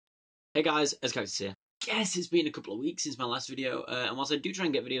Hey guys, as Cactus here. Guess it's been a couple of weeks since my last video, and whilst I do try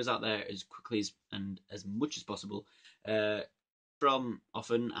and get videos out there as quickly and as much as possible, from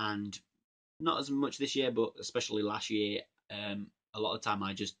often and not as much this year, but especially last year, a lot of the time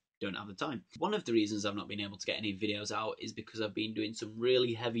I just don't have the time. One of the reasons I've not been able to get any videos out is because I've been doing some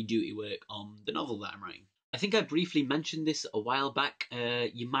really heavy duty work on the novel that I'm writing. I think I briefly mentioned this a while back.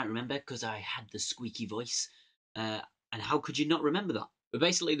 You might remember because I had the squeaky voice, and how could you not remember that? But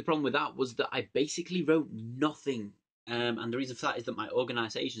basically, the problem with that was that I basically wrote nothing. And the reason for that is that my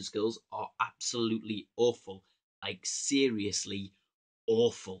organisation skills are absolutely awful. Like, seriously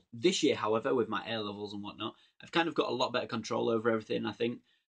awful. This year, however, with my A levels and whatnot, I've kind of got a lot better control over everything, I think.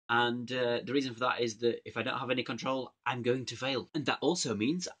 And the reason for that is that if I don't have any control, I'm going to fail. And that also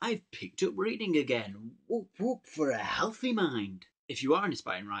means I've picked up reading again. Whoop whoop for a healthy mind. If you are an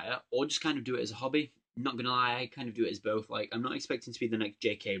aspiring writer, or just kind of do it as a hobby, not gonna lie, I kind of do it as both. Like, I'm not expecting to be the next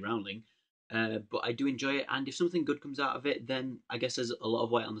J.K. Rowling, but I do enjoy it, and if something good comes out of it, then I guess there's a lot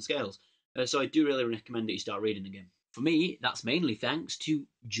of weight on the scales. So I do really recommend that you start reading again. For me, that's mainly thanks to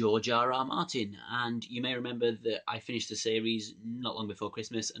George R.R. Martin, and you may remember that I finished the series not long before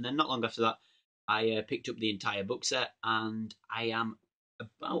Christmas, and then not long after that, I picked up the entire book set, and I am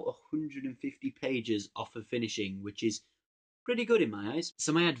about 150 pages off of finishing, which is pretty good in my eyes.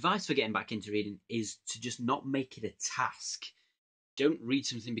 So my advice for getting back into reading is to just not make it a task. Don't read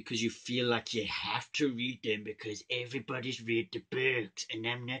something because you feel like you have to read them because everybody's read the books and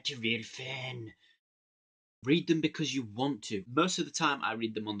I'm not a real fan. Read them because you want to. Most of the time I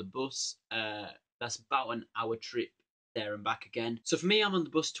read them on the bus. That's about an hour trip there and back again. So for me, I'm on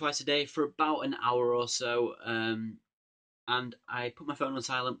the bus twice a day for about an hour or so. And I put my phone on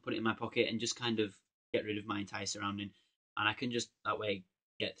silent, put it in my pocket, and just kind of get rid of my entire surrounding. And I can just that way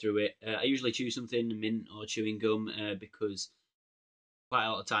get through it. I usually chew something, mint or chewing gum, because quite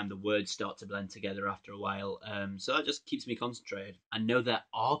a lot of time the words start to blend together after a while. So that just keeps me concentrated. I know there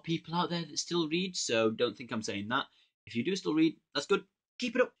are people out there that still read, so don't think I'm saying that. If you do still read, that's good.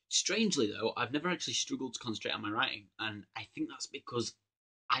 Keep it up. Strangely though, I've never actually struggled to concentrate on my writing, and I think that's because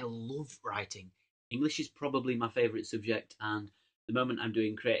I love writing. English is probably my favourite subject, and the moment I'm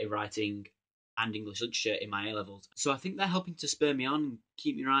doing creative writing and English literature in my A levels. So I think they're helping to spur me on,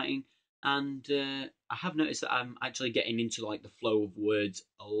 keep me writing, and I have noticed that I'm actually getting into like the flow of words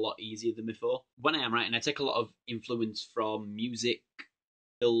a lot easier than before. When I am writing, I take a lot of influence from music,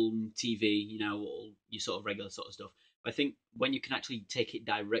 film, TV, you know, all your sort of regular sort of stuff. But I think when you can actually take it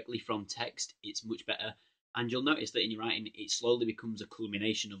directly from text, it's much better. And you'll notice that in your writing, it slowly becomes a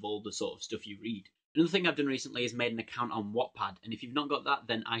culmination of all the sort of stuff you read. Another thing I've done recently is made an account on Wattpad, and if you've not got that,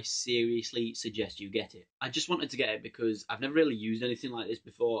 then I seriously suggest you get it. I just wanted to get it because I've never really used anything like this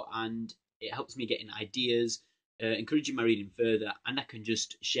before, and it helps me getting ideas, encouraging my reading further, and I can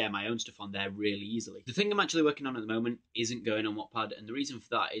just share my own stuff on there really easily. The thing I'm actually working on at the moment isn't going on Wattpad, and the reason for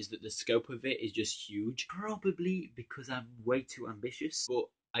that is that the scope of it is just huge. Probably because I'm way too ambitious, but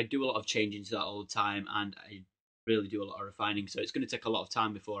I do a lot of changing to that all the time, and I really do a lot of refining, so it's going to take a lot of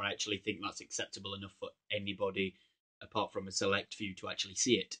time before I actually think that's acceptable enough for anybody apart from a select few to actually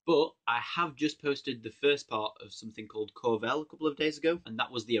see it. But I have just posted the first part of something called Kourvel a couple of days ago, and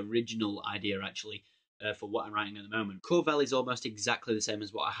that was the original idea actually for what I'm writing at the moment. Kourvel is almost exactly the same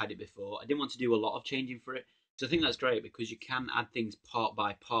as what I had it before. I didn't want to do a lot of changing for it, so I think that's great because you can add things part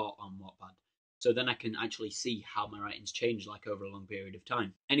by part on Wattpad. So then I can actually see how my writing's changed like over a long period of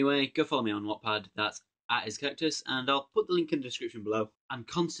time. Anyway, go follow me on Wattpad. That's @iscactus, and I'll put the link in the description below. I'm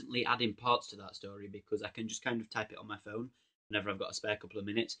constantly adding parts to that story because I can just kind of type it on my phone whenever I've got a spare couple of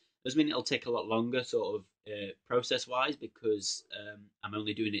minutes. Doesn't mean it'll take a lot longer, sort of process-wise, because I'm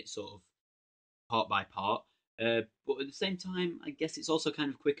only doing it sort of part by part. But at the same time, I guess it's also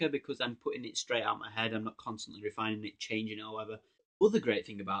kind of quicker because I'm putting it straight out of my head. I'm not constantly refining it, changing it, or whatever. Other great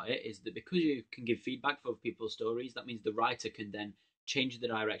thing about it is that because you can give feedback for people's stories, that means the writer can then change the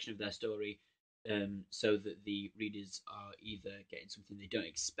direction of their story, so that the readers are either getting something they don't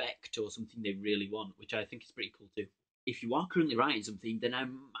expect or something they really want, which I think is pretty cool too. If you are currently writing something, then I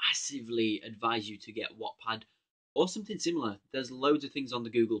massively advise you to get Wattpad or something similar. There's loads of things on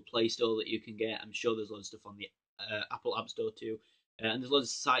the Google Play Store that you can get. I'm sure there's loads of stuff on the Apple App Store too. And there's loads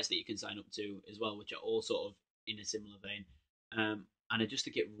of sites that you can sign up to as well, which are all sort of in a similar vein. And I just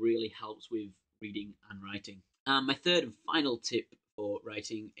think it really helps with reading and writing. My third and final tip for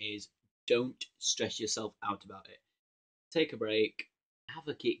writing is don't stress yourself out about it. Take a break, have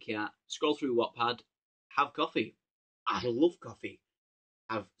a Kit Kat, scroll through Wattpad, have coffee. I love coffee.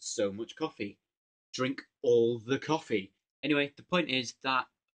 Have so much coffee. Drink all the coffee. Anyway, the point is that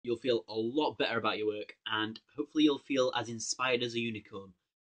you'll feel a lot better about your work, and hopefully you'll feel as inspired as a unicorn.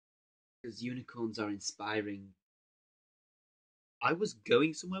 because unicorns are inspiring. I was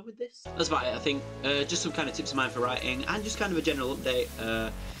going somewhere with this. That's about it, I think. Just some kind of tips of mine for writing and just kind of a general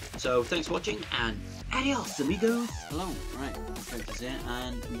update. So thanks for watching and adios, amigos. Hello, right, Practice here,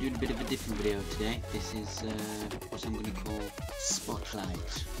 and I'm doing a bit of a different video today. This is what I'm going to call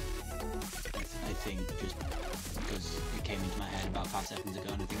Spotlight. I think, just because it came into my head about 5 seconds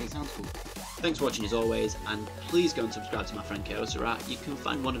ago and I think it sounds cool. Thanks for watching as always, and please go and subscribe to my friend Kourvel. You can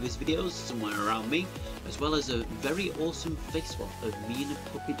find one of his videos somewhere around me, as well as a very awesome face swap of me and a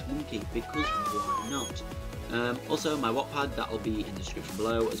puppet monkey, because why not? Also my Wattpad, that'll be in the description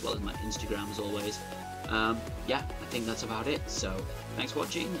below, as well as my Instagram as always. Yeah, I think that's about it, so thanks for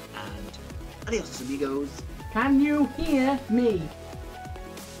watching, and adios amigos. Can you hear me?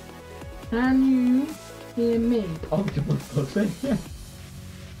 Can you hear me? Octopus pussy.